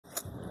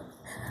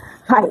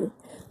Hi.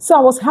 So I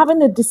was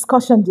having a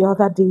discussion the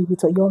other day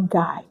with a young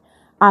guy,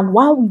 and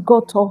while we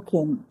got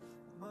talking,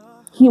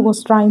 he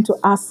was trying to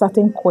ask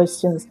certain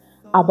questions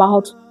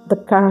about the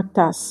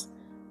characters,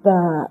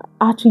 the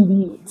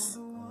attributes,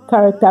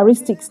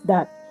 characteristics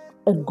that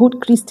a good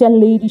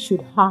Christian lady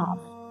should have,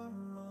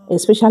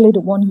 especially the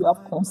one you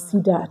have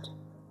considered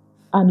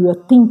and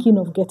you're thinking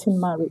of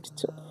getting married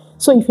to.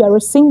 So if you're a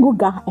single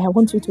guy, I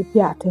want you to pay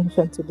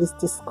attention to this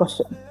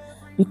discussion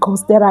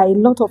because there are a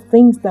lot of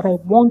things that I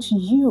want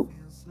you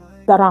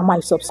that are my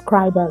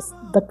subscribers,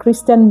 the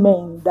Christian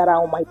men that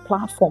are on my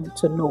platform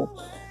to know.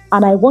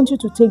 And I want you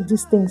to take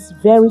these things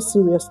very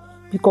serious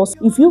because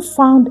if you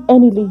found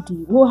any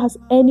lady who has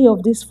any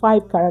of these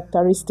 5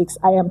 characteristics,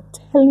 I am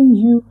telling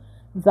you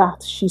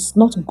that she's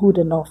not good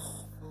enough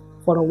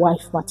for a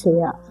wife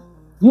material.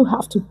 You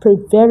have to pray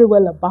very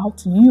well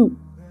about you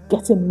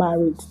getting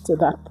married to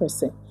that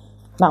person.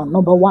 Now,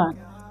 number 1,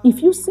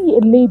 if you see a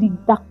lady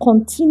that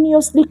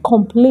continuously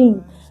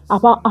complains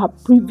about her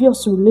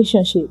previous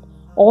relationship,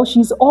 or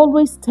she's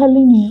always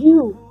telling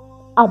you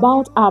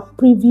about our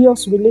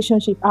previous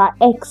relationship, our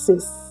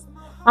exes,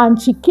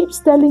 and she keeps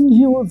telling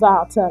you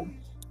that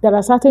there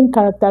are certain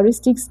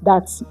characteristics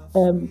that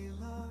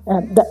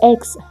the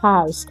ex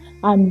has,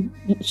 and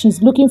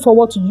she's looking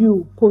forward to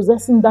you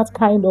possessing that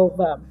kind of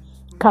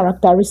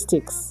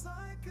characteristics,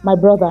 my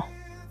brother,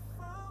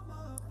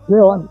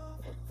 run.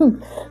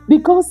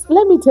 Because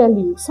let me tell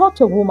you,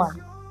 such a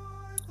woman,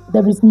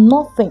 there is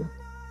nothing,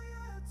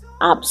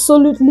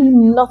 absolutely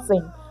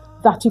nothing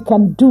that you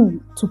can do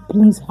to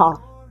please her.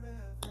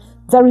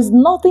 There is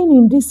nothing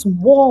in this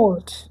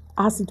world,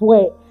 as it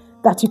were,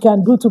 that you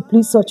can do to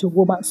please such a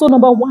woman. So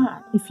number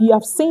 1, if you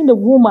have seen a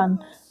woman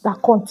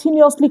that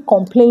continuously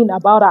complains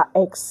about her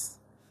ex,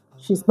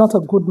 she's not a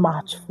good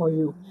match for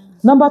you.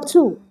 Number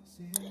 2,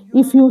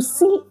 if you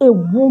see a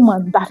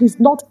woman that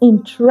is not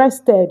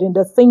interested in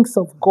the things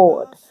of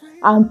God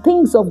and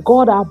things of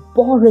God are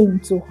boring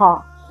to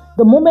her,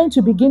 the moment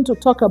you begin to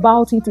talk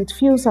about it, it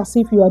feels as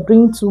if you are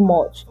doing too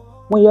much.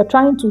 When you're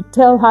trying to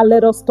tell her,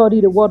 let us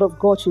study the word of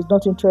God, she's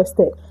not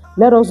interested.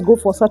 Let us go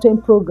for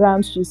certain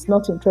programs, she's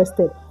not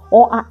interested.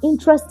 Or her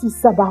interest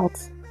is about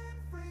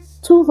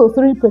 2 to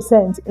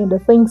 3% in the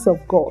things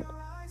of God.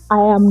 I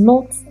am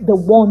not the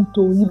one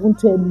to even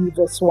tell you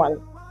this one.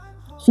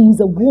 She is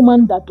a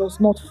woman that does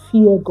not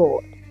fear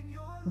God.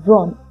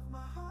 Run.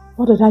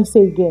 What did I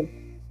say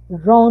again?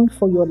 Run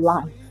for your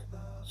life.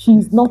 She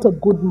is not a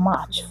good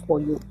match for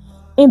you.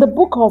 In the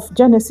book of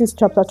Genesis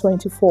chapter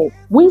 24,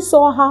 we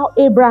saw how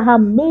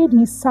Abraham made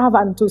his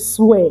servant to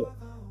swear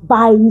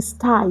by his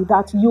tie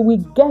that you will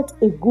get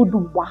a good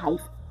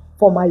wife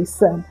for my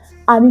son.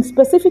 And he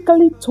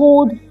specifically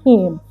told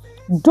him,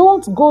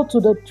 don't go to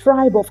the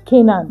tribe of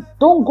Canaan.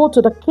 Don't go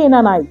to the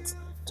Canaanites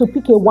to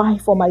pick a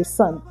wife for my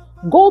son.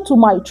 Go to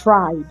my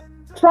tribe.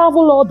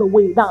 Travel all the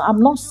way. Now,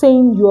 I'm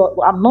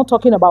not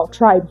talking about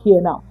tribe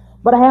here now,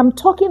 but I am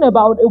talking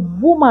about a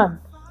woman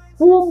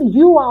whom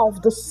you are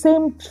of the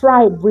same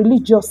tribe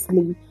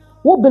religiously,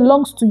 who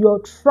belongs to your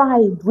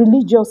tribe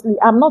religiously.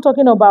 I'm not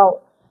talking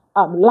about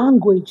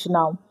language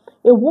now.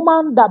 A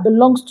woman that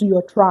belongs to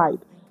your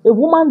tribe. A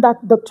woman that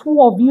the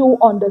two of you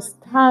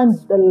understand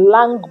the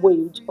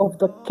language of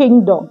the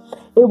kingdom.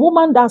 A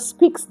woman that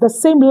speaks the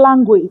same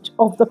language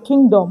of the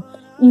kingdom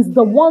is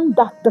the one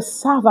that the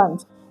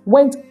servant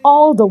went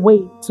all the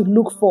way to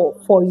look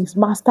for his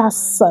master's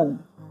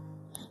son.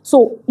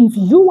 So if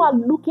you are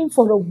looking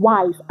for a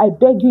wife, I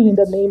beg you in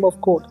the name of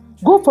God,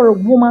 go for a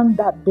woman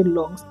that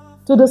belongs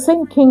to the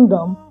same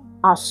kingdom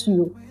as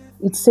you.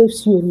 It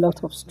saves you a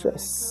lot of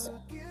stress.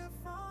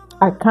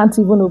 I can't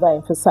even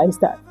overemphasize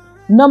that.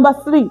 Number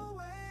 3,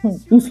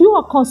 if you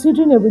are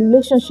considering a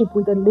relationship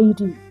with a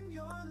lady,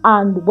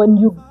 and when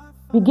you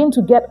begin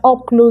to get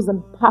up close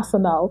and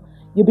personal,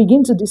 you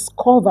begin to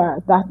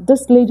discover that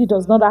this lady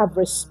does not have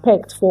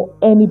respect for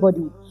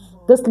anybody.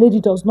 This lady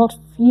does not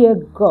fear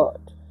God,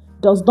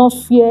 does not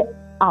fear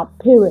our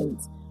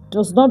parents,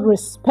 does not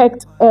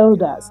respect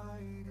elders.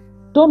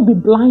 Don't be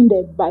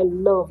blinded by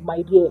love,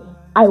 my dear.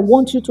 I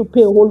want you to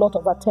pay a whole lot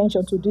of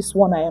attention to this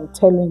one I am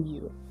telling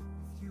you.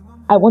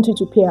 I want you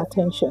to pay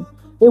attention.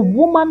 A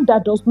woman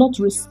that does not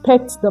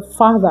respect the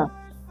father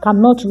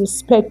cannot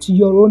respect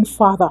your own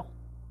father.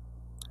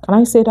 Can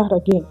I say that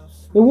again?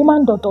 A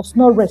woman that does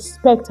not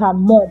respect her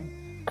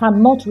mom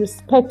cannot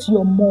respect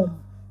your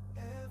mom.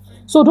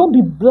 So don't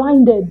be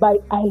blinded by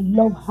I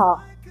love her.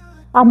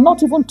 I'm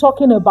not even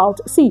talking about,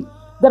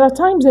 there are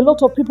times a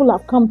lot of people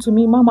have come to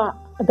me, Mama,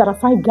 there are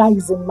 5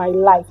 guys in my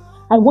life.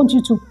 I want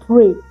you to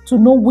pray to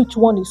know which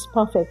one is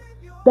perfect.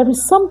 There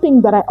is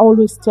something that I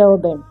always tell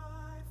them.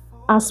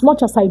 As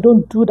much as I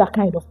don't do that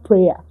kind of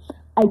prayer,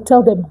 I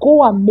tell them,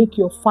 go and make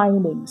your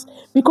findings.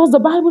 Because the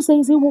Bible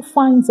says he who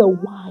finds a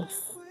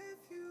wife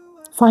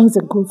finds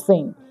a good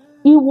thing.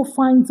 He who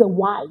finds a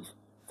wife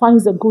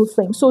finds a good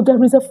thing. So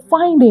there is a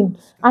finding,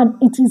 and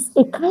it is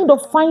a kind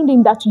of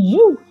finding that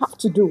you have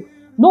to do.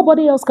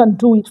 Nobody else can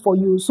do it for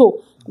you.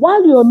 So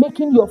while you're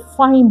making your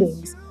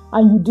findings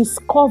and you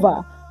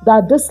discover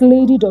that this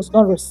lady does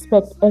not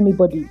respect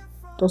anybody,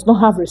 does not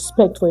have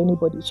respect for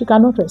anybody. She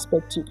cannot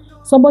respect you.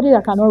 Somebody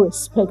that cannot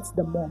respect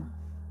the mom.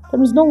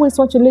 There is no way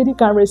such a lady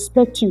can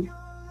respect you.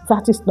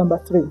 That is number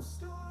 3.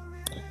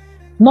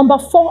 Number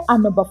 4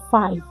 and number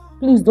 5.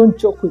 Please don't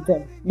joke with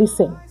them.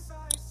 Listen.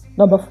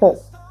 Number 4.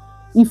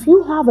 If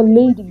you have a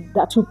lady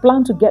that you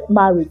plan to get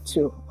married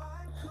to,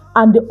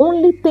 and the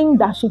only thing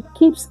that she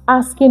keeps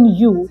asking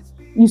you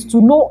is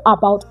to know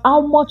about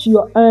how much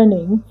you're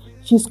earning,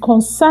 she's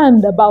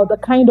concerned about the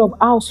kind of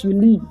house you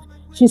live.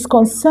 She's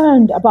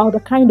concerned about the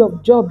kind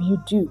of job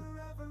you do.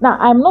 Now,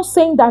 I'm not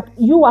saying that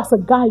you as a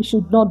guy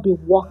should not be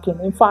working.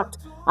 In fact,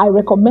 I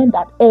recommend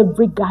that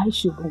every guy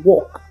should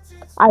work.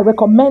 I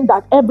recommend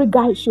that every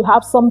guy should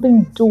have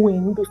something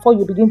doing before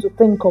you begin to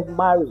think of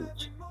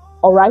marriage.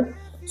 All right?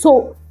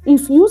 So,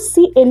 if you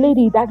see a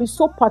lady that is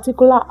so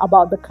particular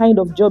about the kind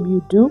of job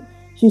you do,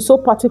 she's so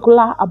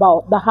particular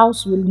about the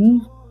house you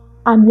live,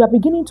 and you are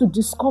beginning to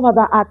discover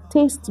that her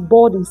taste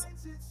bud is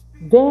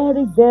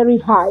very, very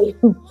high,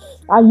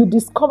 and you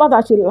discover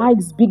that she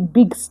likes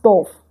big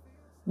stuff,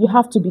 you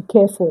have to be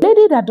careful. A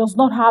lady that does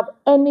not have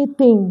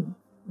anything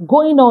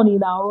going on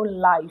in her own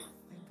life,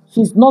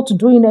 she's not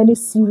doing any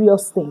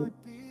serious thing.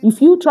 If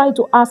you try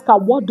to ask her,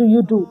 what do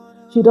you do?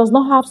 She does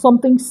not have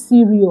something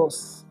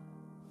serious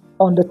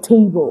on the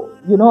table.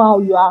 You know how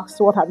you ask,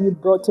 what have you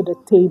brought to the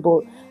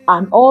table?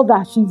 And all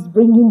that she's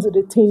bringing to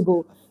the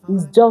table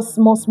is just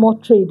small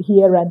trade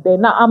here and there.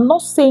 Now, I'm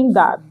not saying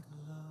that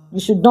you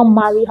should not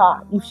marry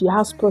her if she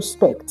has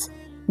prospects.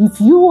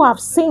 If you have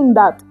seen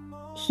that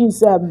she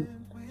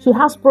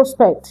has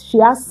prospects, she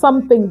has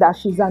something that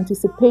she's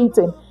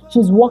anticipating,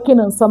 she's working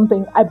on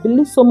something, I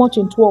believe so much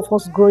in two of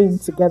us growing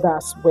together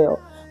as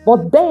well.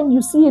 But then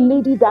you see a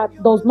lady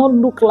that does not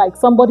look like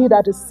somebody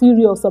that is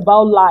serious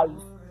about life.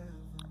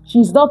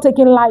 She's not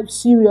taking life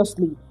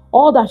seriously.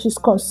 All that she's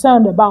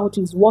concerned about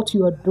is what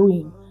you are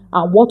doing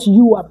and what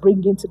you are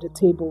bringing to the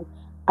table.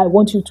 I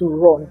want you to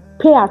run.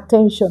 Pay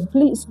attention.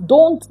 Please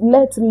don't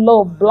let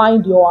love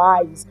blind your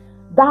eyes.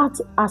 That,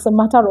 as a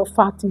matter of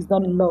fact, is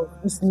not love.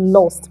 It's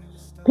lust.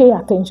 Pay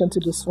attention to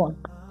this one.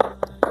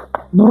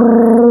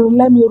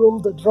 Let me roll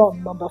the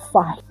drum. Number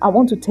 5. I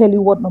want to tell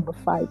you what number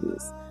 5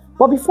 is.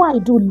 But before I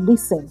do,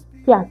 listen.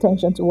 Pay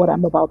attention to what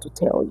I'm about to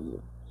tell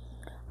you.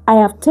 I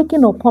have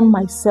taken upon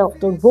myself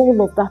the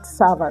role of that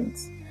servant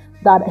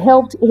that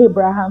helped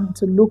Abraham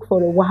to look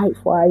for a wife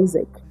for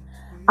Isaac.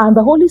 And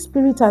the Holy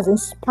Spirit has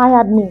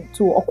inspired me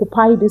to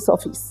occupy this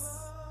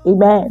office.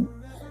 Amen.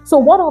 So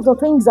one of the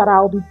things that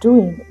I'll be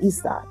doing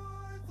is that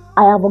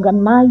I have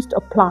organized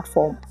a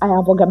platform. I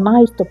have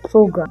organized a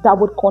program that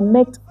would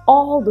connect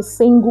all the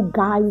single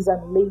guys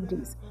and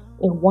ladies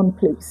in one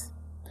place.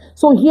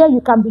 So here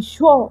you can be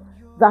sure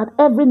that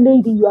every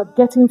lady you are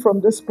getting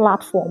from this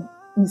platform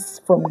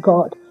is from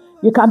God.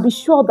 You can be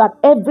sure that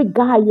every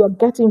guy you are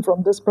getting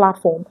from this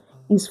platform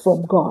is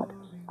from God.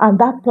 And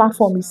that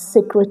platform is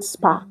Sacred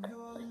Spark.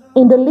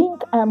 In the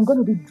link, I am going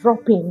to be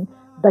dropping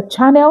the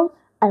channel.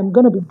 I am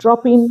going to be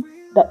dropping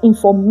the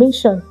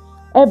information,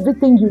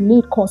 everything you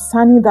need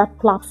concerning that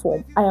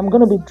platform. I am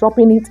going to be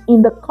dropping it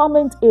in the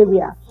comment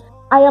area.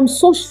 I am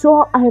so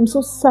sure, I am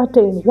so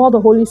certain what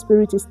the Holy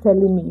Spirit is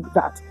telling me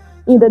that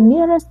in the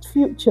nearest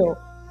future,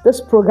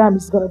 this program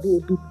is going to be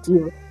a big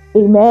deal.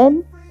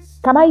 Amen.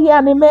 Can I hear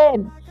an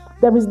amen?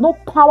 There is no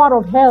power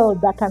of hell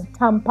that can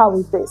tamper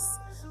with this,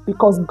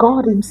 because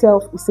God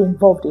himself is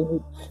involved in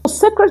it.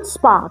 Sacred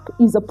Spark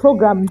is a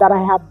program that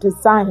I have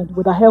designed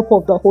with the help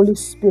of the Holy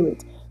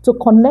Spirit to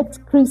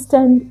connect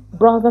Christian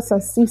brothers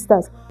and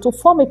sisters, to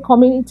form a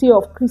community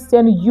of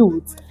Christian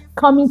youths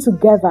coming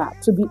together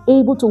to be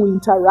able to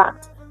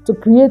interact, to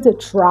create a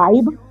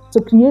tribe, to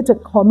create a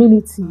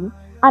community.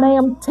 And I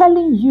am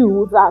telling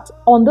you that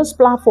on this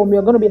platform,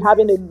 you're going to be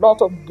having a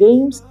lot of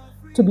games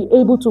to be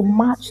able to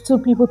match two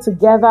people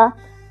together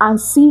and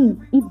see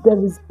if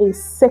there is a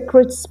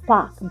sacred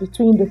spark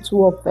between the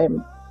two of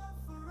them.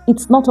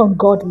 It's not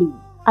ungodly.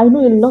 I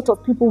know a lot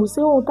of people will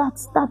say, oh,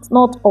 that's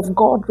not of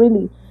God,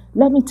 really.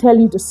 Let me tell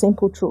you the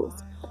simple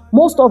truth.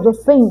 Most of the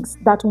things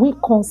that we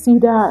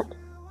considered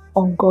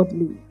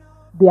ungodly,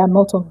 they are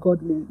not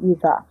ungodly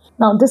either.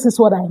 Now, this is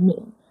what I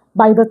mean.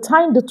 By the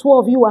time the two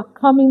of you are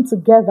coming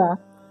together,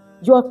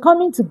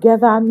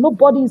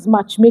 nobody is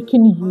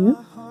matchmaking you,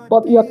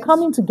 but you are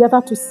coming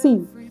together to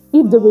see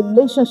if the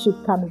relationship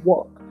can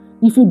work.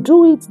 If you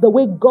do it the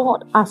way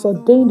God has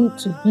ordained it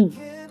to be,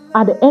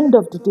 at the end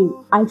of the day,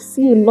 I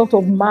see a lot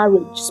of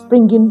marriage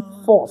springing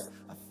forth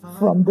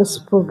from this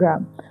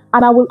program.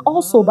 And I will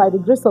also, by the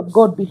grace of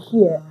God, be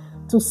here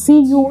to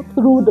see you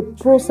through the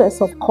process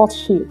of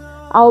courtship.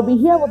 I will be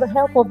here with the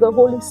help of the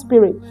Holy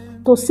Spirit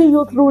to see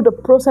you through the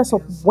process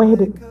of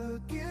wedding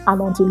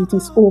and until it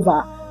is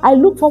over. I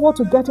look forward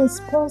to getting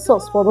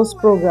sponsors for this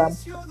program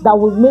that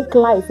will make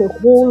life a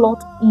whole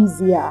lot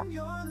easier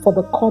for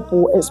the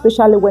couple,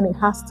 especially when it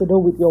has to do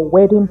with your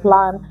wedding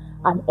plan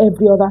and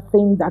every other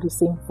thing that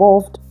is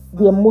involved,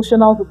 the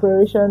emotional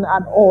preparation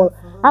and all.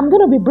 I'm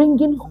going to be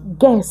bringing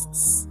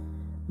guests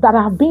that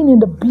have been in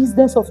the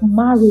business of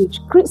marriage,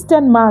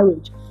 Christian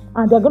marriage,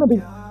 and they're going to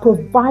be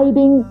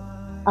providing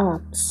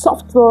a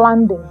soft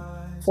landing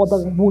for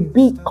the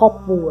would-be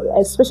couple,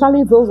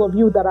 especially those of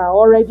you that are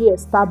already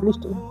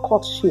established in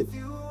courtship,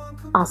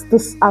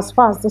 as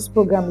far as this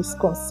program is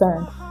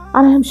concerned.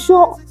 And I am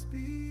sure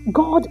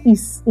God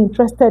is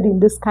interested in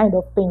this kind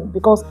of thing,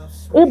 because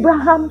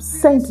Abraham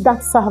sent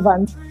that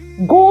servant,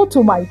 go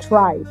to my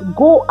tribe,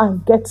 go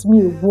and get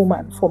me a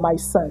woman for my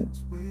son.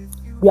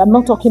 We are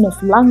not talking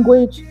of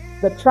language.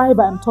 The tribe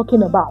I'm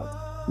talking about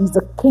is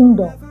the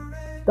kingdom,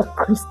 the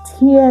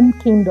Christian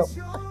kingdom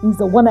is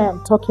the one I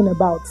am talking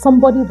about.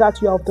 Somebody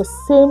that you are of the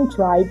same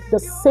tribe, the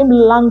same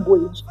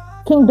language,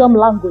 kingdom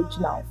language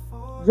now.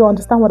 You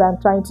understand what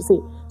I'm trying to say?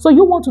 So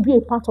you want to be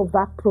a part of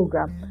that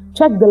program.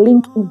 Check the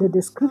link in the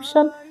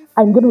description.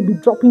 I'm going to be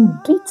dropping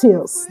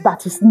details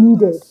that is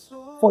needed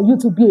for you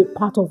to be a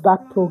part of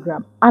that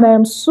program. And I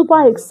am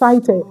super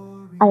excited.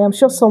 I am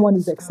sure someone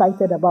is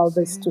excited about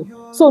this too.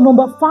 So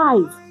number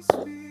 5,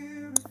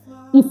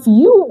 if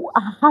you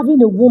are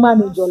having a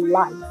woman in your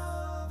life,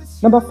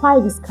 number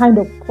 5 is kind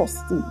of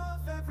positive.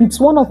 It's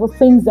one of the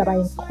things that I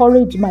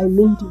encourage my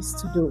ladies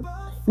to do.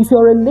 If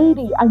you're a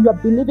lady and you're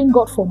believing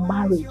God for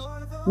marriage,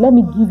 let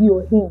me give you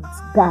a hint,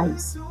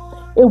 guys.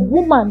 A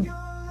woman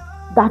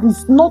that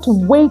is not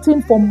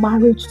waiting for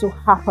marriage to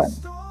happen,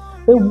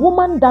 a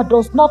woman that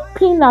does not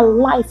pin her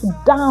life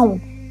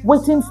down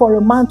waiting for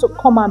a man to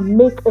come and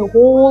make a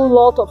whole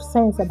lot of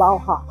sense about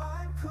her.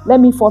 Let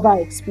me further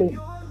explain.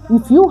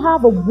 If you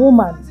have a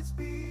woman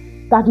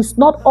that is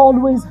not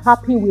always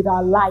happy with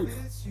her life,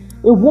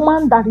 a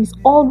woman that is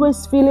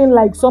always feeling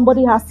like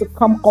somebody has to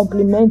come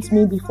compliment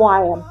me before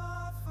I am,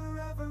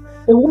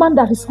 a woman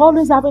that is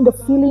always having the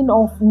feeling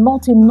of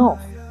not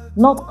enough,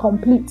 not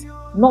complete,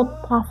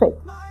 not perfect,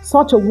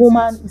 such a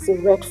woman is a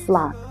red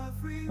flag.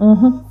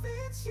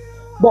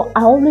 But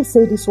I always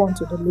say this one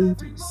to the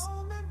ladies: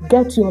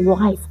 get your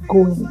life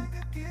going.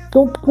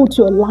 Don't put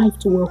your life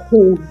to a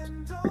hold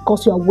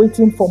because you are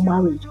waiting for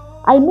marriage.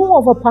 I know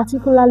of a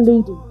particular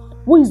lady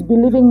who is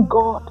believing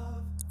God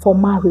for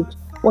marriage,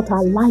 but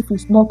her life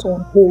is not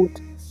on hold.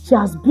 She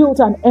has built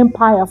an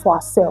empire for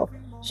herself.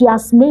 She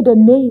has made a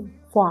name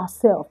for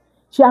herself.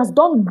 She has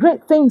done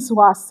great things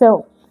for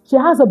herself. She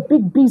has a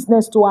big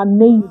business to her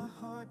name.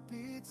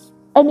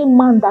 Any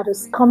man that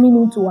is coming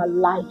into her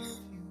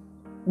life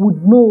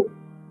would know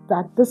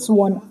that this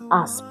one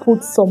has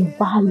put some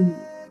value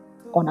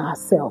on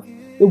herself.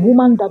 A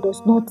woman that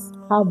does not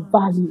have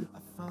value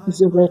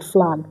is a red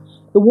flag.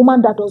 A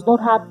woman that does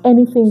not have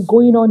anything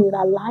going on in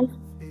her life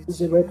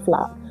is a red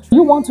flag.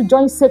 You want to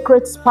join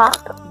Sacred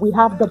Spark? We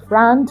have the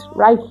brand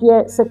right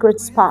here, Sacred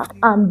Spark,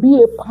 and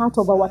be a part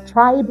of our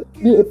tribe,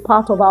 be a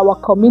part of our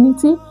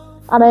community.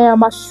 And I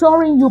am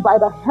assuring you by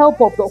the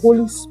help of the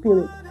Holy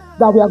Spirit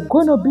that we are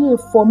going to be a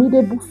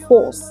formidable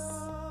force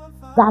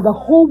that the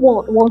whole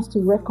world wants to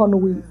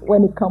reckon with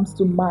when it comes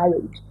to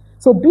marriage.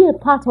 So be a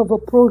part of a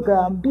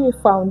program, be a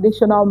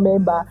foundational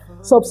member,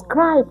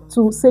 subscribe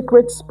to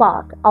Sacred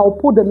Spark. I'll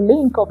put the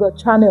link of the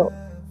channel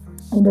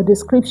in the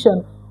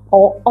description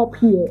or up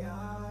here.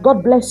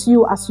 God bless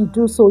you as you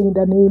do so in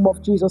the name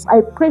of Jesus.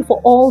 I pray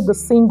for all the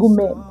single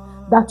men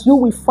that you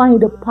will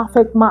find a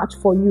perfect match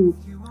for you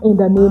in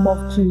the name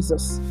of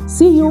Jesus.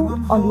 See you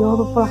on the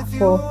other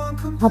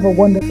platform. Have a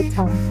wonderful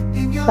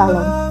time.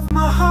 Shalom.